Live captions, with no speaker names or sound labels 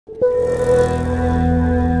Dragi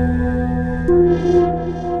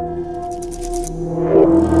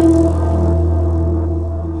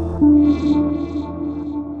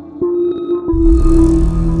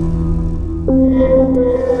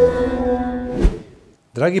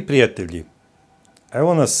prijatelji,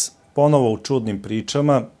 evo nas ponovo u čudnim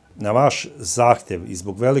pričama. Na vaš zahtjev i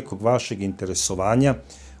zbog velikog vašeg interesovanja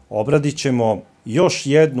obradit ćemo još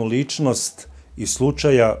jednu ličnost iz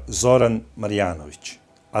slučaja Zoran Marjanović.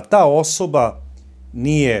 A ta osoba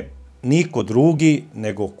nije niko drugi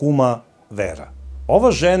nego kuma Vera.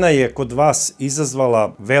 Ova žena je kod vas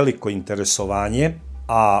izazvala veliko interesovanje,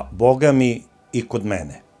 a boga mi i kod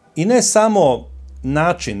mene. I ne samo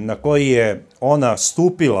način na koji je ona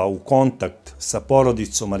stupila u kontakt sa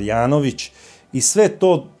porodicom Marjanović i sve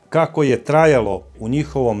to kako je trajalo u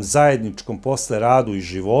njihovom zajedničkom posle radu i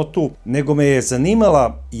životu, nego me je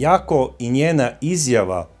zanimala jako i njena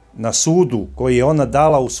izjava na sudu koji je ona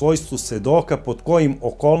dala u svojstvu svedoka, pod kojim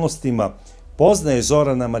okolnostima poznaje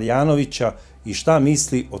Zorana Marjanovića i šta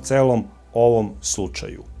misli o celom ovom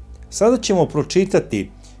slučaju. Sada ćemo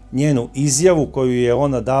pročitati njenu izjavu koju je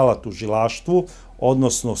ona dala tužilaštvu,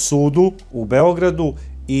 odnosno sudu u Beogradu,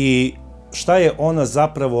 i šta je ona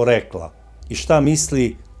zapravo rekla i šta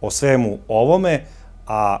misli o svemu ovome,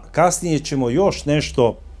 a kasnije ćemo još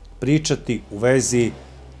nešto pričati u vezi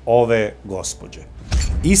ove gospođe.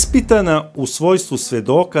 Ispitana u svojstvu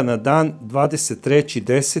svedoka na dan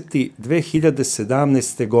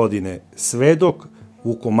 23.10.2017. godine, svedok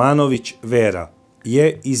Vukomanović Vera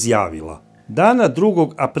je izjavila: dana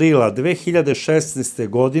 2. aprila 2016.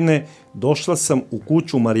 godine došla sam u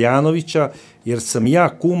kuću Marjanovića jer sam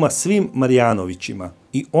ja kuma svim Marjanovićima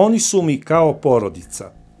i oni su mi kao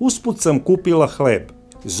porodica. Usput sam kupila hleb.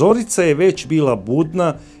 Zorica je već bila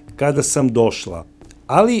budna kada sam došla,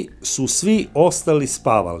 ali su svi ostali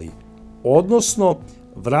spavali, odnosno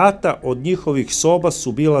vrata od njihovih soba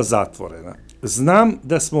su bila zatvorena. Znam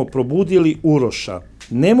da smo probudili Uroša.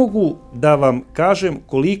 Ne mogu da vam kažem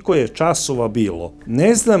koliko je časova bilo.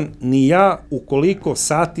 Ne znam ni ja u koliko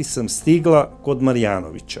sati sam stigla kod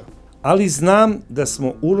Marjanovića. Ali znam da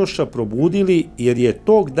smo Uroša probudili jer je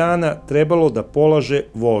tog dana trebalo da polaže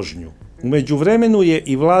vožnju. U međuvremenu je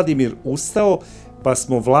i Vladimir ustao, pa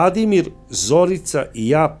smo Vladimir, Zorica i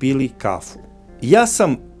ja pili kafu. Ja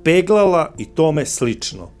sam peglala i tome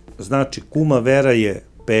slično. Znači, kuma Vera je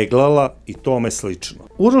peglala i tome slično.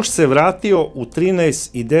 Uroš se vratio u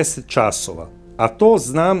 13:10 časova, a to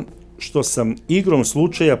znam što sam igrom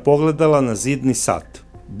slučaja pogledala na zidni sat.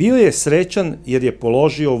 Bio je srećan jer je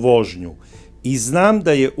položio vožnju i znam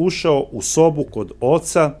da je ušao u sobu kod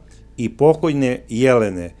oca i pokojne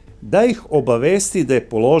Jelene, da ih obavesti da je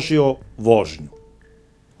položio vožnju.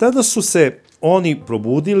 Tada su se oni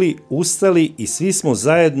probudili, ustali i svi smo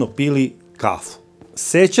zajedno pili kafu.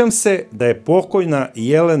 Sećam se da je pokojna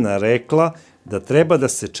Jelena rekla da treba da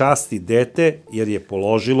se časti dete jer je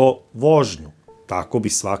položilo vožnju. Tako bi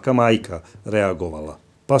svaka majka reagovala.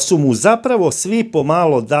 Pa su mu zapravo svi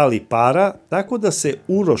pomalo dali para, tako da se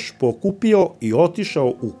Uroš pokupio i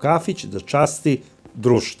otišao u kafić da časti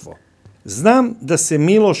društvo. Znam da se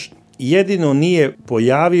Miloš jedino nije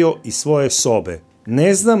pojavio iz svoje sobe.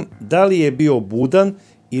 Ne znam da li je bio budan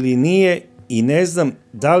ili nije i ne znam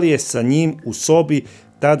da li je sa njim u sobi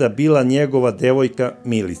tada bila njegova devojka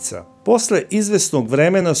Milica. Posle izvesnog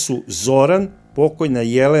vremena su Zoran, pokojna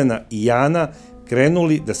Jelena i Jana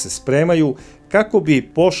krenuli da se spremaju kako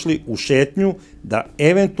bi pošli u šetnju, da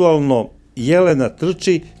eventualno Jelena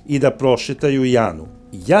trči i da prošetaju Janu.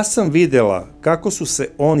 Ja sam videla kako su se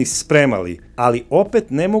oni spremali, ali opet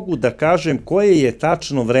ne mogu da kažem koje je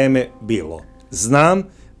tačno vreme bilo. Znam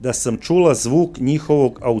da sam čula zvuk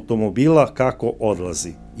njihovog automobila kako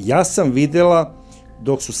odlazi. Ja sam videla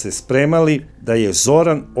dok su se spremali da je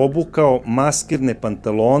Zoran obukao maskirne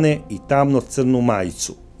pantalone i tamno-crnu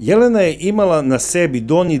majicu. Jelena je imala na sebi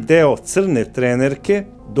donji deo crne trenerke,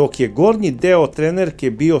 dok je gornji deo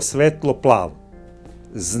trenerke bio svetlo plav.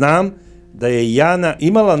 Znam da je Jana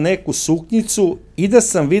imala neku suknjicu i da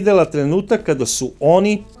sam videla trenutak kada su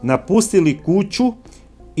oni napustili kuću,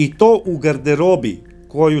 i to u garderobi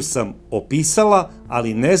koju sam opisala,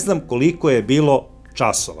 ali ne znam koliko je bilo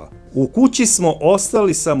časova. U kući smo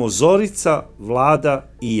ostali samo Zorica, Vlada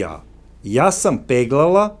i ja. Ja sam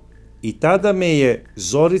peglala i tada me je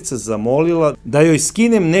Zorica zamolila da joj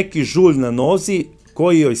skinem neki žulj na nozi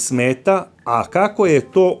koji joj smeta, a kako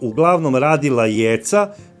je to uglavnom radila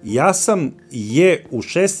Jeca, ja sam je u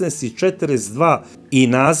 16:42 i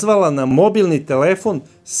nazvala na mobilni telefon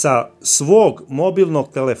sa svog mobilnog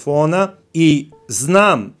telefona i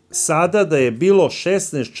znam sada da je bilo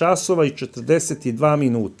 16 časova i 42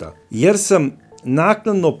 minuta, jer sam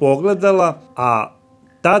naknadno pogledala, a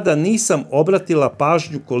tada nisam obratila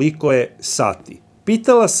pažnju koliko je sati.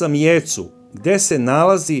 Pitala sam Jecu gde se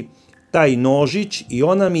nalazi taj nožić i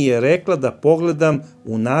ona mi je rekla da pogledam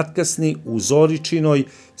u natkasni u Zoričinoj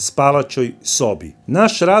spavačoj sobi.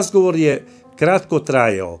 Naš razgovor je kratko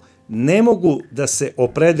trajao. Ne mogu da se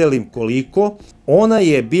opredelim koliko. Ona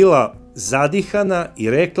je bila zadihana i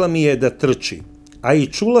rekla mi je da trči. A i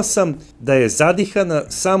čula sam da je zadihana,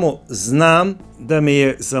 samo znam da me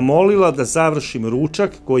je zamolila da završim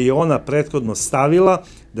ručak koji je ona prethodno stavila,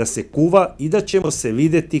 da se kuva i da ćemo se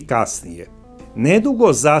videti kasnije.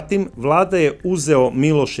 Nedugo zatim Vlada je uzeo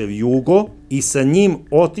Milošev jugo i sa njim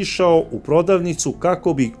otišao u prodavnicu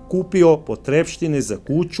kako bi kupio potrepštine za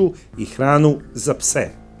kuću i hranu za pse.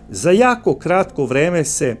 Za jako kratko vreme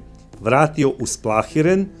se vratio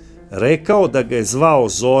usplahiren, rekao da ga je zvao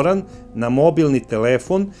Zoran na mobilni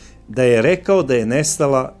telefon, da je rekao da je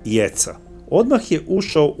nestala Jeca. Odmah je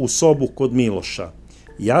ušao u sobu kod Miloša.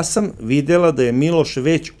 Ja sam videla da je Miloš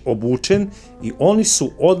već obučen i oni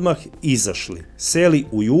su odmah izašli, seli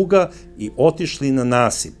u juga i otišli na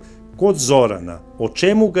nasip, kod Zorana, o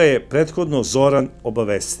čemu ga je prethodno Zoran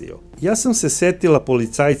obavestio. Ja sam se setila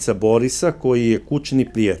policajca Borisa, koji je kućni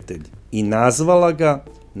prijatelj, i nazvala ga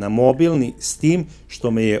na mobilni s tim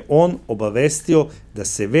što me je on obavestio da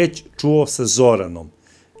se već čuo sa Zoranom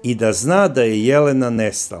i da zna da je Jelena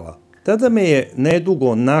nestala. Tada me je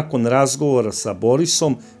nedugo nakon razgovora sa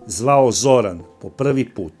Borisom zvao Zoran po prvi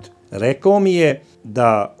put. Rekao mi je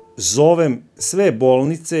da zovem sve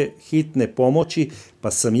bolnice hitne pomoći,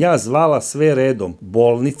 pa sam ja zvala sve redom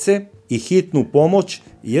bolnice i hitnu pomoć,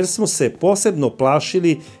 jer smo se posebno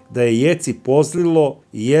plašili da je Jeci pozlilo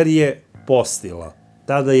jer je postila.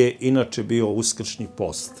 Tada je inače bio uskršnji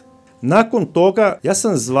post. Nakon toga ja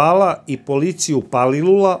sam zvala i policiju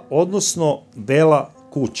Palilula, odnosno Bela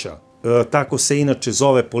kuća. Tako se inače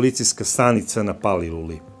zove policijska stanica na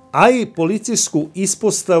Paliluli. A i policijsku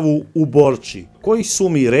ispostavu u Borči, koji su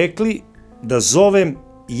mi rekli da zovem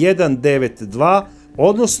 192,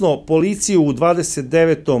 odnosno policiju u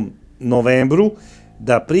 29. novembru,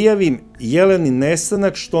 da prijavim Jelenin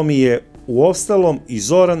nestanak, što mi je uostalom i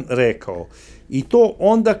Zoran rekao. I to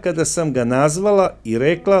onda kada sam ga nazvala i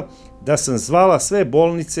rekla da sam zvala sve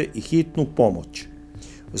bolnice i hitnu pomoć.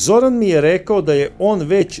 Zoran mi je rekao da je on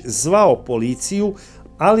već zvao policiju,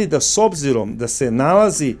 ali da s obzirom da se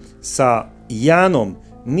nalazi sa Janom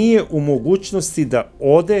nije u mogućnosti da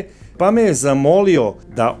ode, pa me je zamolio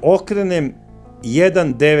da okrenem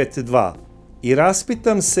 192 i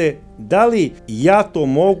raspitam se da li ja to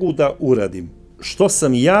mogu da uradim, što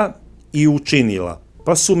sam ja i učinila.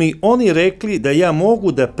 Pa su mi oni rekli da ja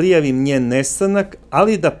mogu da prijavim njen nestanak,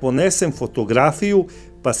 ali da ponesem fotografiju,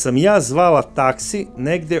 pa sam ja zvala taksi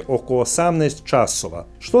negde oko 18 časova,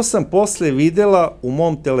 što sam posle videla u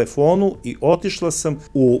mom telefonu i otišla sam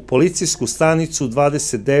u policijsku stanicu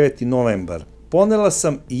 29. novembar. Ponela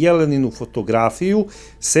sam Jeleninu fotografiju,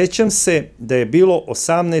 sećam se da je bilo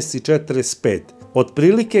 18:45,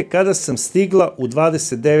 otprilike kada sam stigla u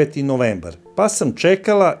 29. novembar, pa sam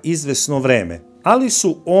čekala izvesno vreme. Ali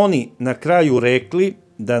su oni na kraju rekli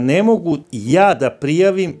da ne mogu ja da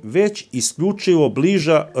prijavim, već isključivo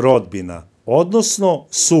bliža rodbina, odnosno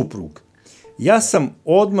suprug. Ja sam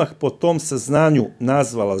odmah po tom saznanju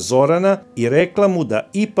nazvala Zorana i rekla mu da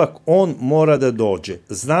ipak on mora da dođe.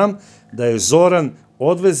 Znam da je Zoran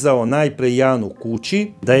odvezao najpre Janu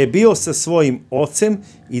kući, da je bio sa svojim ocem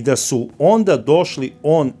i da su onda došli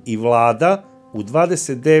on i Vlada u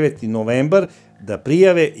 29. novembar da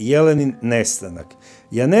prijave Jelenin nestanak.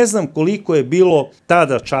 Ja ne znam koliko je bilo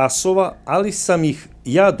tada časova, ali sam ih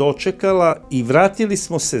ja dočekala i vratili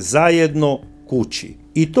smo se zajedno kući.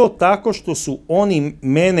 I to tako što su oni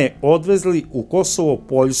mene odvezli u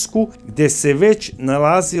Kosovo-Poljsku, gde se već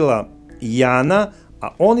nalazila Jana,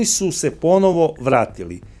 a oni su se ponovo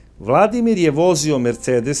vratili. Vladimir je vozio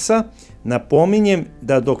Mercedesa. Napominjem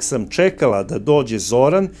da dok sam čekala da dođe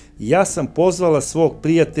Zoran, ja sam pozvala svog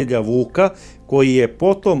prijatelja Vuka, koji je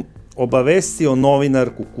potom obavestio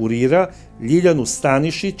novinarku Kurira Ljiljanu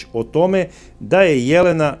Stanišić o tome da je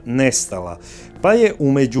Jelena nestala, pa je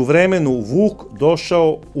u međuvremenu Vuk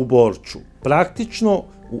došao u Borču, praktično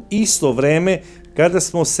u isto vreme kada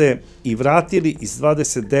smo se i vratili iz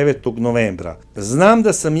 29. novembra. Znam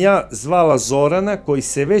da sam ja zvala Zorana, koji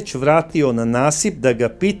se već vratio na nasip, da ga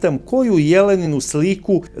pitam koju Jeleninu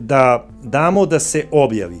sliku da damo da se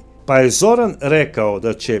objavi. Pa je Zoran rekao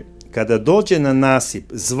da će, kada dođe na nasip,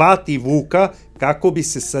 zvati Vuka kako bi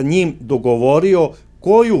se sa njim dogovorio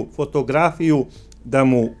koju fotografiju da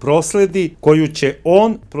mu prosledi, koju će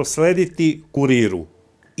on proslediti Kuriru.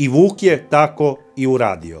 I Vuk je tako i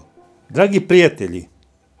uradio. Dragi prijatelji,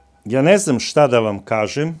 ja ne znam šta da vam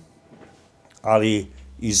kažem, ali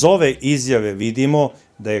iz ove izjave vidimo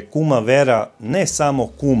da je kuma Vera ne samo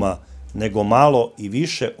kuma, nego malo i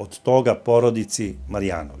više od toga porodici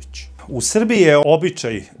Marjanović. U Srbiji je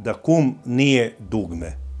običaj da kum nije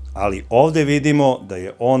dugme, ali ovde vidimo da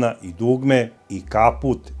je ona i dugme, i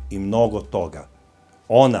kaput, i mnogo toga.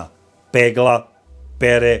 Ona pegla,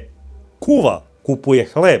 pere, kuva, kupuje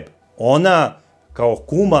hleb. Ona kao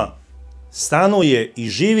kuma stanuje i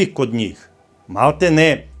živi kod njih, malte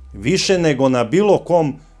ne više nego na bilo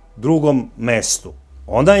kom drugom mestu.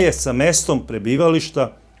 Ona je sa mestom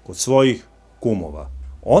prebivališta kod svojih kumova.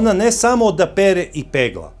 Ona ne samo da pere i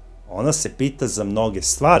pegla, ona se pita za mnoge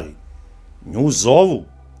stvari. Nju zovu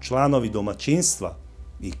članovi domaćinstva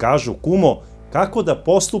i kažu: kumo, kako da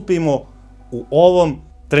postupimo u ovom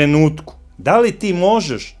trenutku? Da li ti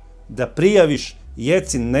možeš da prijaviš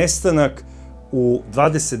Jecin nestanak u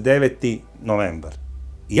 29. novembar?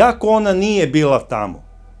 Iako ona nije bila tamo,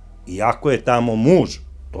 iako je tamo muž,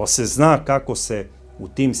 to se zna kako se u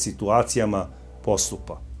tim situacijama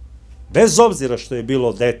postupa. Bez obzira što je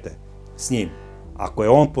bilo dete s njim, ako je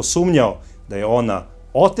on posumnjao da je ona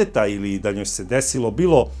oteta ili da njoj se desilo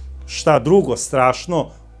bilo šta drugo strašno,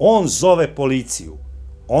 on zove policiju.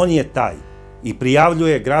 On je taj i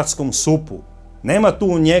prijavljuje gradskom SUP-u. Nema tu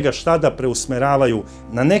u njega šta da preusmeravaju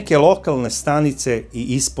na neke lokalne stanice i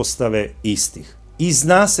ispostave istih. I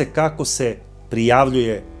zna se kako se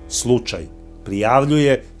prijavljuje slučaj.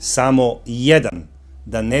 Prijavljuje samo jedan,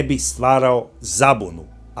 da ne bi stvarao zabunu.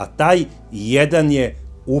 A taj jedan je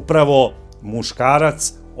upravo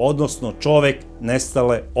muškarac, odnosno čovek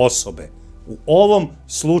nestale osobe. U ovom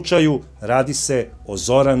slučaju radi se o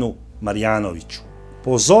Zoranu Marjanoviću.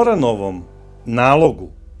 Po Zoranovom nalogu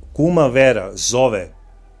kuma Vera zove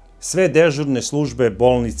sve dežurne službe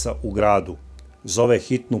bolnica u gradu, zove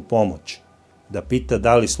hitnu pomoć, da pita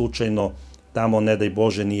da li slučajno tamo, ne daj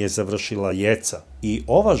Bože, nije završila Jeca. I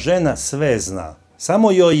ova žena sve zna.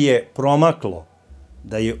 Samo joj je promaklo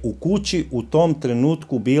da je u kući u tom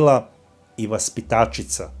trenutku bila i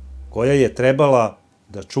vaspitačica, koja je trebala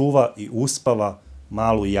da čuva i uspava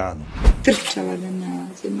malu Janu. Trčala da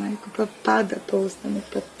nađe, majko, pa pada, pa ustane,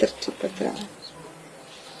 pa trči, pa traži.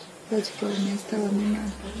 Dođe kao nestala mi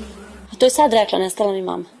mama. A to je sad rekla, nestala mi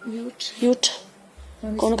mama? Juče. Juče?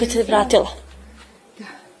 Ono kad se vratila? Da.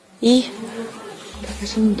 I? Pa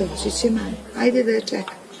kažem, doći će mama. Ajde da je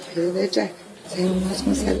čeka. Ajde da je čeka. Celu noć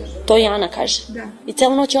smo sebe. To Jana kaže? Da. I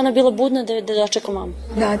celu noć je ona bila budna da dočeka mamu?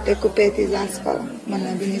 Da, tek u 5 zaspala. Ma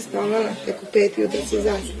ne bi ni spavala, tek u 5 jutro se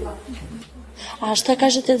zaspala. A šta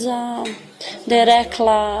kažete za da je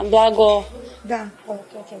rekla Blago? Da.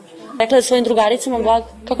 Rekla je svojim drugaricama Blago?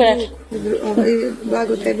 Kako je rekla?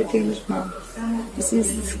 Blago, tebi ti imaš malo. Mislim,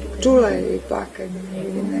 čula je i plakanje,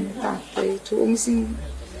 vidim mene tako i čula. Mislim,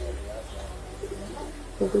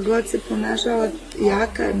 koliko god se ponašala,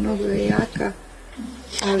 jaka je, mnogo je jaka,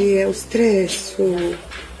 ali je u stresu.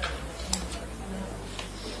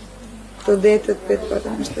 To dete od 5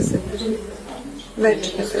 godina što se drži.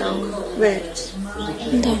 Večna trauma, već.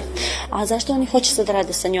 Da. A zašto oni hoće sad da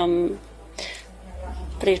rade sa njom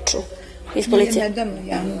priču iz policije? Ne damo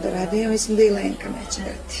Janu da rade, ja mislim da i Lenka neće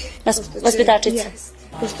dati. Vaspitačica? Jeste.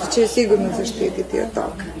 Pošto će sigurno zaštititi od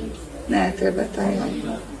toga. Ne treba taj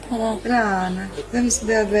on. Rana. Da mislim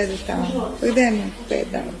da je odvede tamo. Pa gde je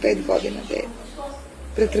 5 godina dete?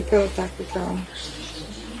 Pretrpelo takvu traumu.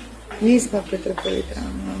 Nismo pretrpeli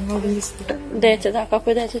traumu, mogu misliti. Dete, da, kako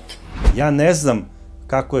je detetu? Ja ne znam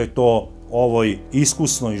kako je to ovoj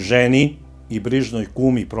iskusnoj ženi i brižnoj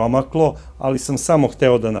kumi promaklo, ali sam samo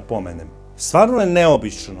hteo da napomenem. Stvarno je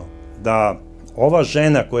neobično da ova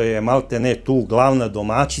žena koja je malte ne tu glavna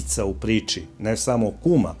domaćica u priči, ne samo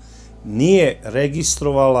kuma, nije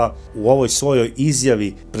registrovala u ovoj svojoj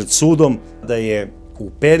izjavi pred sudom da je u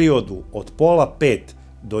periodu od 4:30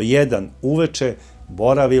 do 1 uveče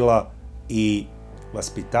boravila i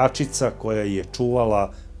vaspitačica koja je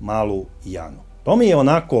čuvala malu Janu. To mi je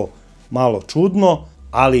onako malo čudno,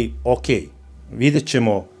 ali okej, vidjet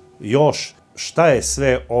ćemo još šta je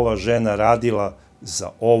sve ova žena radila za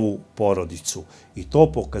ovu porodicu i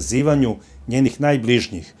to pokazivanju njenih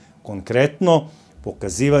najbližnjih, konkretno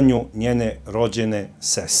pokazivanju njene rođene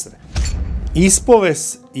sestre.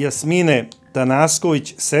 Ispovest Jasmine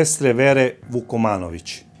Tanasković, sestre Vere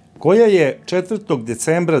Vukomanović, koja je 4.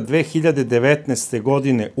 decembra 2019.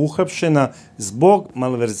 godine uhapšena zbog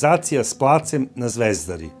malverzacija s placem na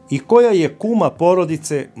Zvezdari i koja je kuma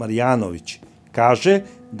porodice Marjanović, kaže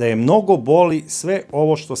da je mnogo boli sve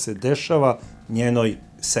ovo što se dešava njenoj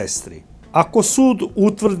sestri. Ako sud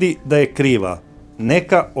utvrdi da je kriva,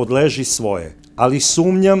 neka odleži svoje, ali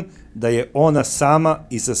sumnjam da je ona sama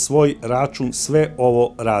i za svoj račun sve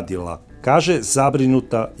ovo radila, kaže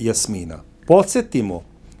zabrinuta Jasmina. Podsjetimo,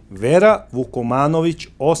 Vera Vukomanović,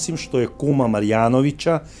 osim što je kuma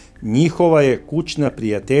Marjanovića, njihova je kućna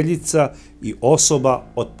prijateljica i osoba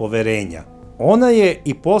od poverenja. Ona je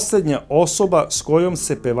i posljednja osoba s kojom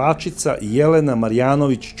se pevačica Jelena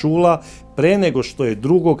Marjanović čula pre nego što je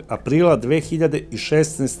 2. aprila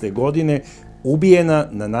 2016. godine ubijena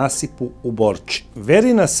na nasipu u Borči.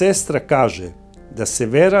 Verina sestra kaže da se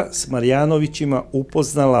Vera s Marjanovićima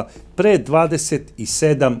upoznala pre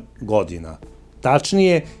 27 godina.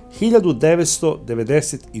 Tačnije,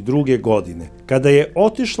 1992. godine, kada je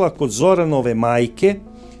otišla kod Zoranove majke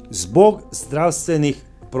zbog zdravstvenih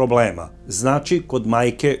problema, znači kod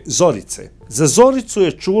majke Zorice. Za Zoricu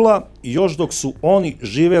je čula još dok su oni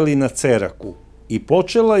živeli na Ceraku i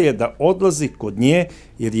počela je da odlazi kod nje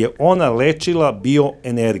jer je ona lečila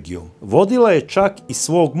bioenergijom. Vodila je čak i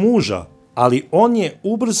svog muža, ali on je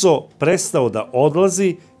ubrzo prestao da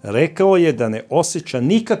odlazi, rekao je da ne osjeća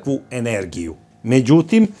nikakvu energiju.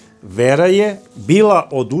 Međutim, Vera je bila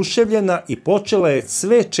oduševljena i počela je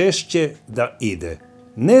sve češće da ide.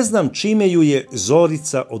 Ne znam čime ju je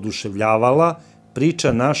Zorica oduševljavala,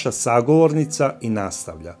 priča naša sagovornica i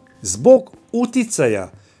nastavlja. Zbog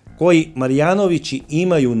uticaja koji Marjanovići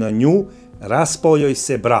imaju na nju, raspao joj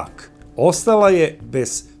se brak. Ostala je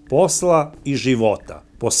bez posla i života.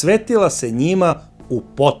 Posvetila se njima u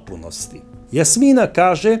potpunosti. Jasmina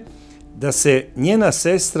kaže da se njena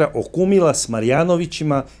sestra okumila s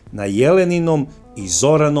Marjanovićima na Jeleninom i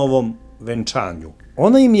Zoranovom venčanju.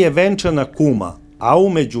 Ona im je venčana kuma, a u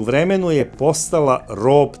međuvremenu je postala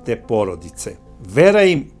rob te porodice. Vera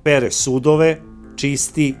im pere sudove,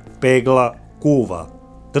 čisti, pegla, kuva,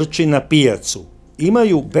 trči na pijacu.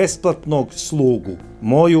 Imaju besplatnog slugu,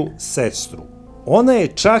 moju sestru. Ona je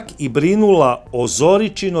čak i brinula o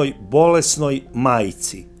Zoričinoj bolesnoj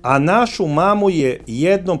majci, a našu mamu je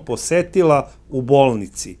jednom posetila u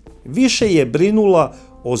bolnici. Više je brinula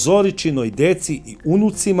o Zoričinoj deci i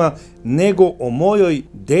unucima nego o mojoj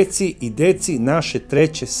deci i deci naše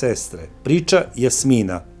treće sestre, priča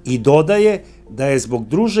Jasmina. I dodaje da je zbog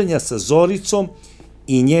druženja sa Zoricom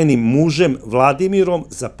i njenim mužem Vladimirom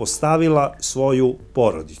zapostavila svoju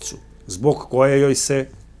porodicu, zbog koje joj se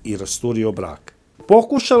i rasturio brak.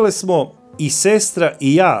 Pokušale smo i sestra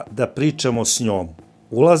i ja da pričamo s njom.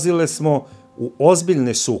 Ulazile smo u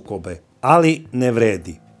ozbiljne sukobe, ali ne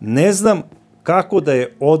vredi. Ne znam kako da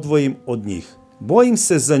je odvojim od njih. Bojim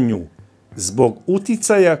se za nju, zbog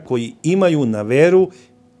uticaja koji imaju na Veru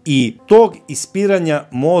i tog ispiranja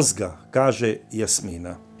mozga, kaže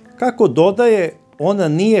Jasmina. Kako dodaje, ona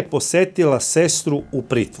nije posetila sestru u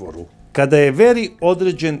pritvoru. Kada je Veri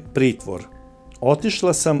određen pritvor,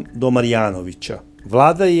 otišla sam do Marjanovića.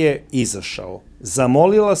 Vlada je izašao.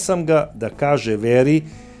 Zamolila sam ga da kaže Veri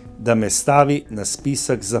da me stavi na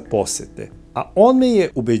spisak za posete. A on me je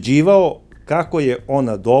ubeđivao kako je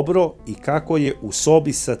ona dobro i kako je u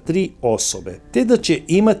sobi sa 3 osobe, te da će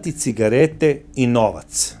imati cigarete i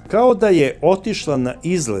novac. Kao da je otišla na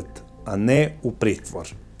izlet, a ne u pritvor.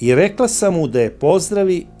 I rekla sam mu da je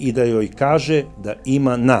pozdravi i da joj kaže da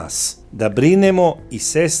ima nas, da brinemo i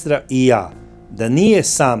sestra i ja, da nije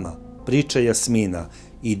sama, priča Jasmina,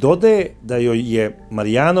 i dodaje da joj je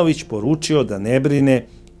Marjanović poručio da ne brine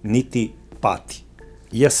niti pati.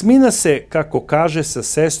 Jasmina se, kako kaže, sa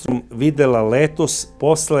sestrom videla letos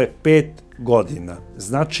posle 5 godina.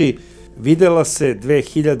 Znači, videla se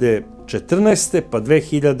 2014. pa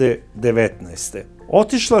 2019.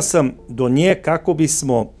 Otišla sam do nje kako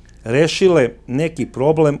bismo rešile neki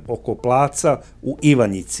problem oko placa u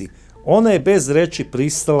Ivanjici. Ona je bez reči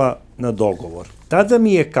pristala na dogovor. Tada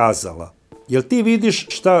mi je kazala: jel ti vidiš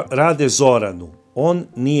šta rade Zoranu? On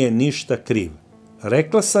nije ništa kriv.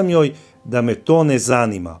 Rekla sam joj da me to ne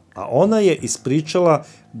zanima, a ona je ispričala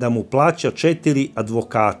da mu plaća 4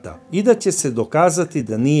 advokata i da će se dokazati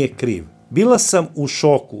da nije kriv. Bila sam u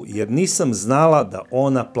šoku jer nisam znala da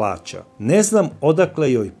ona plaća. Ne znam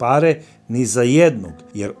odakle joj pare ni za jednog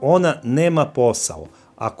jer ona nema posao.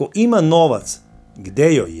 Ako ima novac,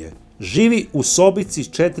 gde joj je? Živi u sobici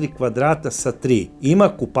 4 kvadrata sa 3,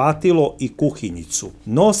 ima kupatilo i kuhinjicu,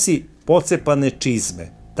 nosi pocepane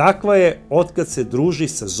čizme. Takva je otkad se druži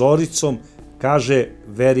sa Zoricom, kaže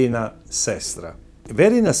Verina sestra.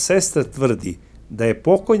 Verina sestra tvrdi da je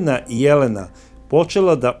pokojna Jelena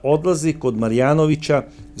počela da odlazi kod Marjanovića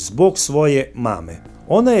zbog svoje mame.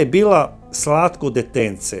 Ona je bila slatko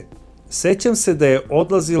detence. Sećam se da je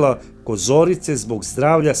odlazila kod Zorice zbog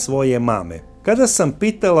zdravlja svoje mame. Kada sam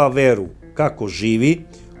pitala Veru kako živi,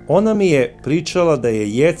 ona mi je pričala da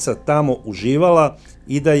je Jeca tamo uživala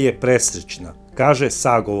i da je presrećna. kaže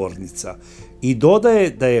sagovornica. I dodaje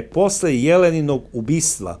da je posle Jeleninog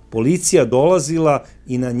ubistva policija dolazila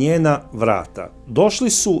i na njena vrata. Došli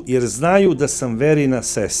su jer znaju da sam Verina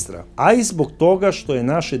sestra, a i zbog toga što je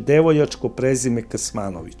naše devoljačko prezime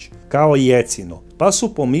Krsmanović, kao i Jecino, pa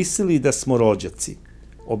su pomislili da smo rođaci.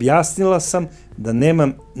 Objasnila sam da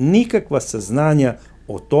nemam nikakva saznanja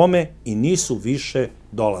o tome i nisu više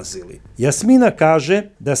dolazili. Jasmina kaže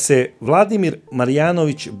da se Vladimir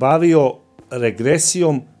Marjanović bavio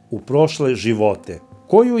regresijom u prošle živote,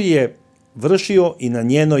 koju je vršio i na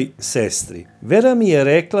njenoj sestri. Vera mi je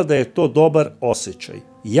rekla da je to dobar osjećaj.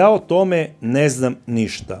 Ja o tome ne znam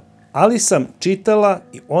ništa, ali sam čitala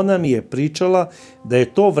i ona mi je pričala da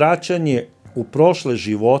je to vraćanje u prošle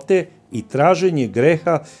živote i traženje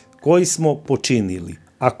greha koji smo počinili,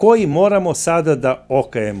 a koji moramo sada da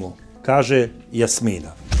okajemo, kaže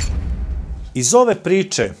Jasmina. Iz ove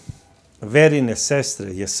priče Verine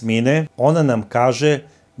sestre Jasmine, ona nam kaže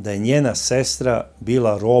da je njena sestra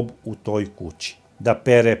bila rob u toj kući, da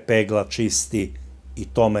pere, pegla, čisti i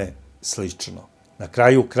tome slično. Na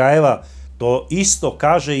kraju krajeva to isto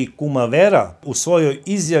kaže i kuma Vera u svojoj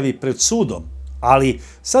izjavi pred sudom, ali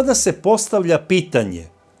sada se postavlja pitanje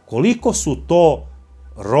koliko su to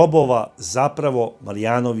robova zapravo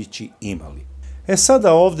Marjanovići imali.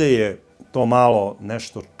 Sada ovde je to malo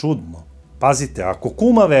nešto čudno. Pazite, ako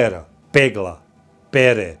kuma Vera pegla,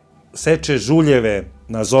 pere, seče žuljeve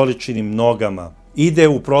na Zoričinim nogama, ide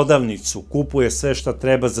u prodavnicu, kupuje sve šta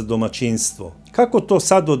treba za domaćinstvo, kako to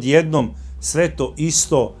sad odjednom sve to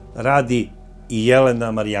isto radi i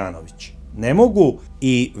Jelena Marjanović? Ne mogu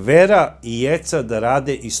i Vera i Jeca da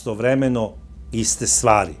rade istovremeno iste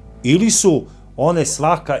stvari. Ili su one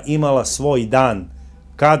svaka imala svoj dan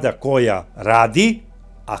kada koja radi,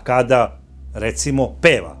 a kada, recimo,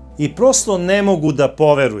 peva. I prosto ne mogu da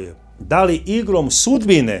poverujem da li igrom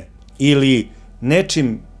sudbine ili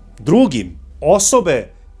nečim drugim osobe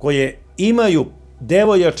koje imaju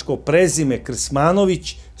devoljačko prezime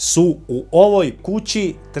Krsmanović su u ovoj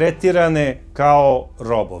kući tretirane kao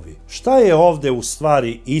robovi. Šta je ovde u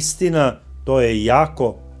stvari istina, to je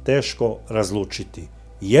jako teško razlučiti.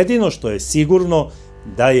 Jedino što je sigurno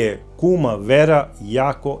da je kuma Vera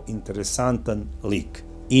jako interesantan lik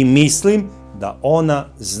i mislim da ona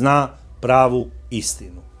zna pravu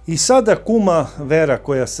istinu. I sada kuma Vera,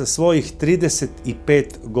 koja sa svojih 35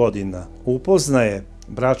 godina upoznaje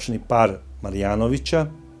bračni par Marjanovića,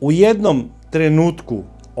 u jednom trenutku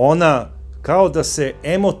ona kao da se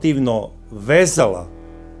emotivno vezala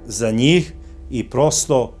za njih i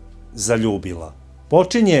prosto zaljubila.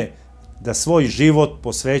 Počinje da svoj život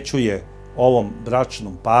posvećuje ovom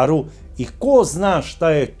bračnom paru i ko zna šta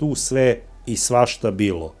je tu sve i svašta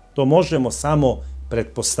bilo. To možemo samo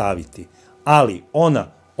pretpostaviti. Ali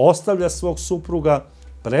ona ostavlja svog supruga,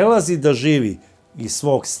 prelazi da živi iz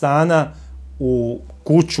svog stana u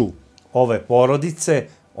kuću ove porodice.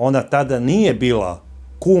 Ona tada nije bila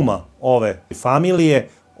kuma ove familije.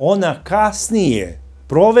 Ona kasnije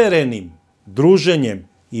proverenim druženjem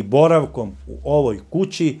i boravkom u ovoj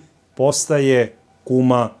kući postaje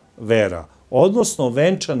kuma Vera, odnosno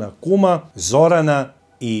venčana kuma Zorana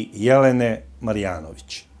i Jelene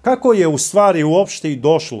Marjanović. Kako je u stvari uopšte i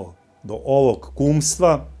došlo do ovog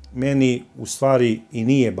kumstva, meni u stvari i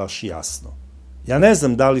nije baš jasno. Ja ne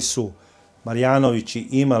znam da li su Marjanovići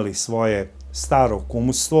imali svoje staro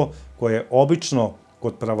kumstvo, koje obično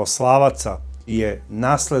kod pravoslavaca je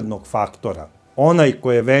naslednog faktora. Onaj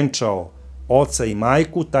ko je venčao oca i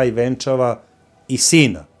majku, taj venčava i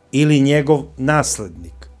sina ili njegov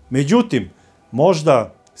naslednik. Međutim,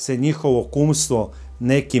 možda se njihovo kumstvo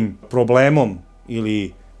nekim problemom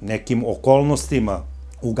ili nekim okolnostima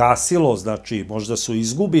ugasilo, znači možda su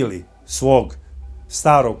izgubili svog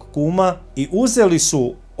starog kuma i uzeli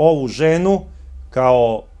su ovu ženu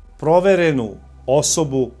kao proverenu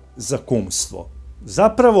osobu za kumstvo.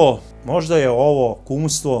 Zapravo, možda je ovo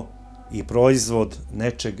kumstvo i proizvod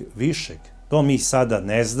nečeg višeg. To mi sada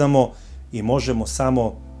ne znamo i možemo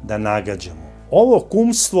samo da nagađamo. Ovo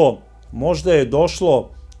kumstvo možda je došlo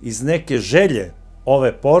iz neke želje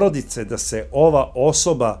ove porodice da se ova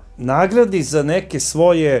osoba nagradi za neke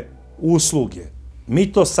svoje usluge.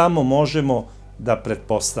 Mi to samo možemo da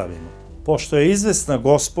pretpostavimo. Pošto je izvesna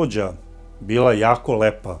gospođa bila jako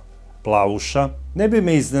lepa plavuša, ne bi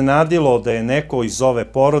me iznenadilo da je neko iz ove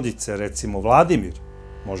porodice, recimo Vladimir,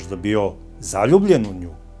 možda bio zaljubljen u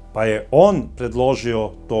nju, pa je on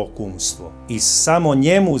predložio to kumstvo iz samo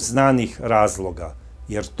njemu znanih razloga,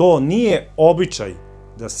 jer to nije običaj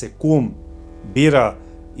da se kum bira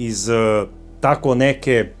iz tako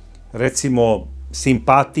neke, recimo,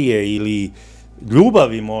 simpatije ili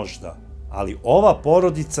ljubavi možda, ali ova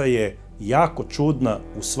porodica je jako čudna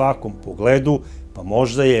u svakom pogledu, pa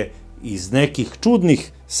možda je iz nekih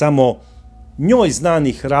čudnih, samo njoj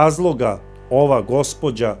znanih razloga ova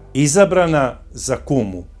gospođa izabrana za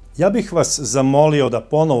kumu. Ja bih vas zamolio da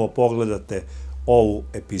ponovo pogledate ovu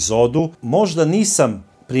epizodu. Možda nisam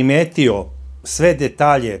primetio sve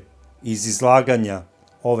detalje iz izlaganja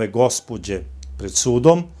ove gospođe pred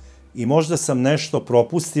sudom i možda sam nešto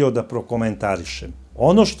propustio da prokomentarišem.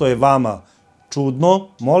 Ono što je vama čudno,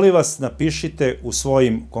 molim vas napišite u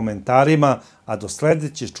svojim komentarima, a do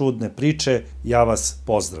sledeće čudne priče ja vas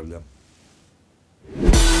pozdravljam.